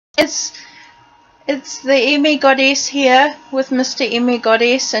It's the M.E Goddess here with Mr. M.E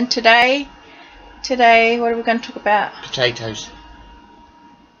Goddess, and today what are we going to talk about? Potatoes.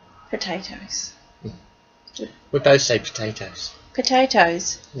 Potatoes. We both say potatoes.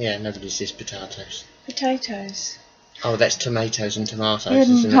 Potatoes. Yeah, nobody says potatoes. Potatoes. Oh, that's tomatoes and tomatoes,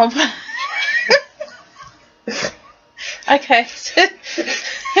 isn't it? Okay.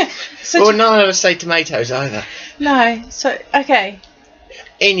 Well, no one ever say tomatoes either. No. So okay.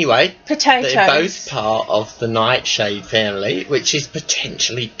 Anyway, potatoes. They're both part of the nightshade family, which is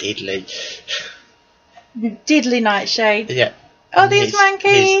potentially deadly. Deadly nightshade. Yeah. Oh, there's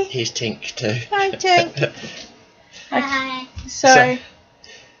Monkey. Here's Tink too. Hi, Tink. Hi. So,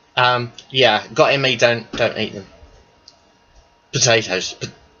 yeah, got ME, don't eat them. Potatoes.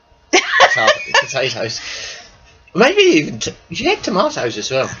 Potatoes. Maybe even you had tomatoes as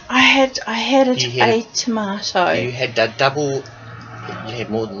well. I had a tomato. You had a double. You had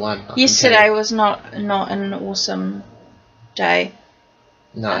more than one. Yesterday was not an awesome day.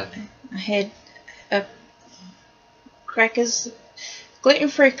 No. I had crackers,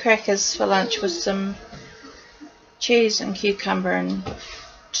 gluten-free crackers for lunch with some cheese and cucumber and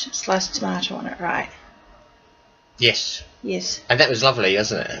sliced tomato on it, right? Yes. Yes. And that was lovely,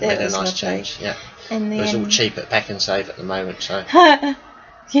 wasn't it? It made a nice lovely. change. Yeah. And then, it was all cheap at Pack and Save at the moment, so yeah.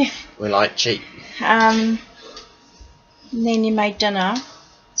 we like cheap. And then you made dinner.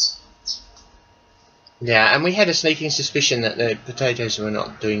 Yeah, and we had a sneaking suspicion that the potatoes were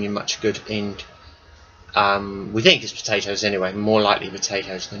not doing you much good, and we think it's potatoes anyway, more likely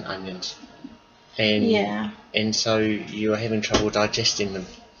potatoes than onions. And yeah. And so you were having trouble digesting them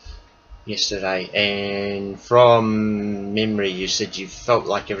yesterday, and from memory you said you felt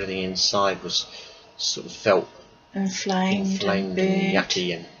like everything inside was sort of felt inflamed and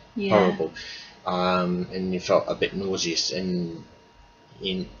yucky and horrible, and you felt a bit nauseous, and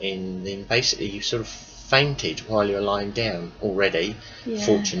then basically you sort of fainted while you were lying down already,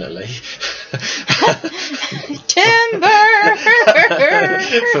 fortunately. Timber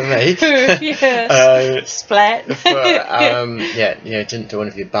for me. Yes. Splat. Yeah, didn't do one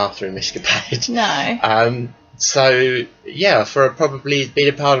of your bathroom escapades. No. So yeah, for probably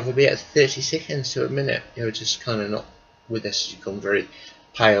better part of about 30 seconds to a minute, you were just kind of not with us. You've gone very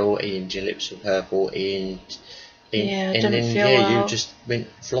pale, and your lips were purple, and then you just went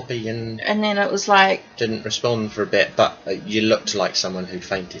floppy, and then it was like didn't respond for a bit, but you looked like someone who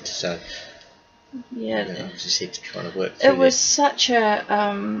fainted. So yeah, just had to kind of work through it was such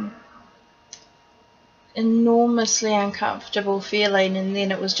a enormously uncomfortable feeling, and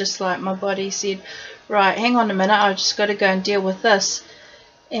then it was just like my body said, right, hang on a minute, I've just got to go and deal with this,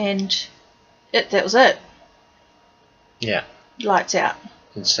 and that was it. Yeah. Lights out.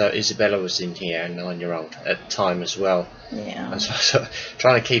 And so Isabella was in here, a 9-year-old at the time as well. Yeah. And so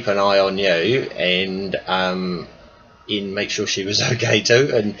trying to keep an eye on you and make sure she was okay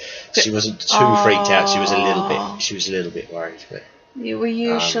too, and she wasn't too freaked out. She was a little bit worried. But yeah, well,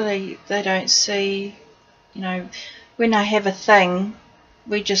 usually they don't see, you know, when I have a thing,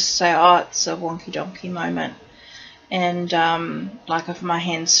 we just say, oh, it's a wonky donkey moment. And like if my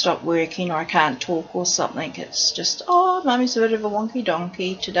hands stop working or I can't talk or something, it's just, oh, mummy's a bit of a wonky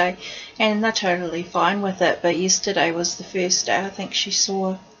donkey today, and they're totally fine with it. But yesterday was the first day I think she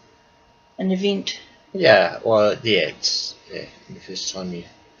saw an event. Yeah, well, yeah, it's the first time you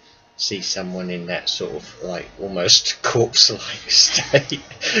see someone in that sort of like almost corpse-like state,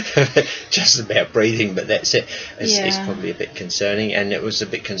 just about breathing, but that's it. It's probably a bit concerning, and it was a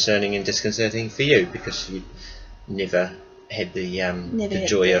bit concerning and disconcerting for you because you never had the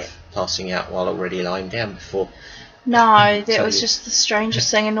joy of passing out while already lying down before. No, that was just the strangest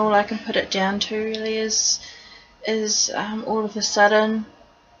thing, and all I can put it down to really is all of a sudden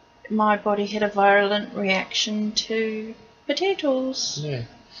my body had a violent reaction to potatoes. Yeah,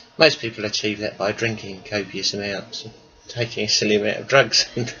 most people achieve that by drinking copious amounts and taking a silly amount of drugs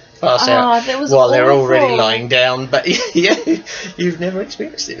and pass out while they're already lying down. But yeah, you've never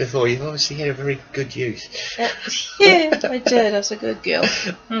experienced it before. You've obviously had a very good youth. Yeah, I did. I was a good girl.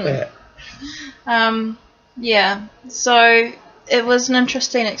 Yeah, so it was an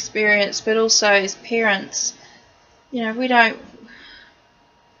interesting experience, but also as parents, you know, we don't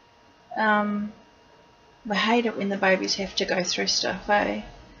we hate it when the babies have to go through stuff, eh?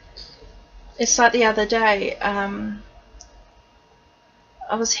 It's like the other day, I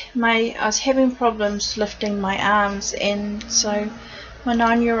was having problems lifting my arms, and so my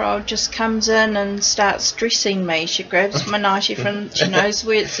 9-year-old just comes in and starts dressing me. She grabs my nightie from, she knows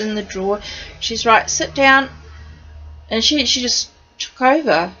where it's in the drawer. She's right, sit down, and she just took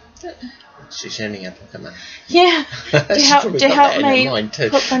over. she's ending up like a man. Yeah, to help me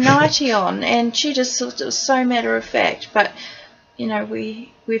put my nightie on, and she just sort of so matter of fact. But you know,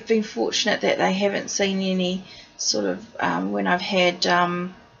 we've been fortunate that they haven't seen any sort of when I've had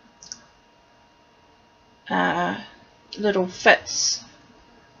little fits.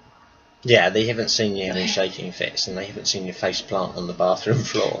 Yeah, they haven't seen you having shaking fits, and they haven't seen your face plant on the bathroom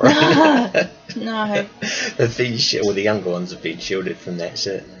floor. No. The younger ones have been shielded from that,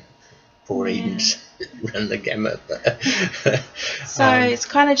 certainly. Poor Eden's run the gamut. So it's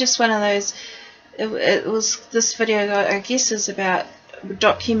kind of just one of those. It was this video, I guess, is about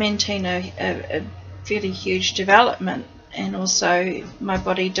documenting a fairly huge development, and also my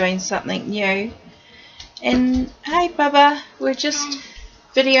body doing something new. And hey, Bubba, we're just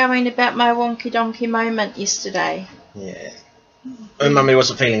videoing about my wonky donkey moment yesterday. Yeah. When Mummy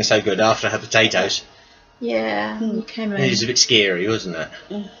wasn't feeling so good after her potatoes. Yeah, you came in. It was a bit scary, wasn't it?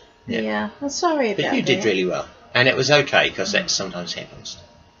 Yeah, I'm sorry about that. But you did really well, and it was okay because that sometimes happens.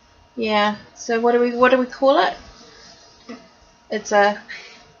 Yeah. So what do we call it? It's a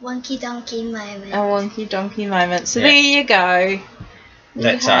wonky donkey moment. A wonky donkey moment. So there you go.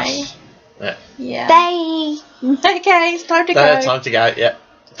 That's us. Yeah. Bye. Okay, it's time to go. Time to go. Yeah.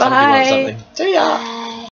 Bye. Somebody wants something. See ya. Bye.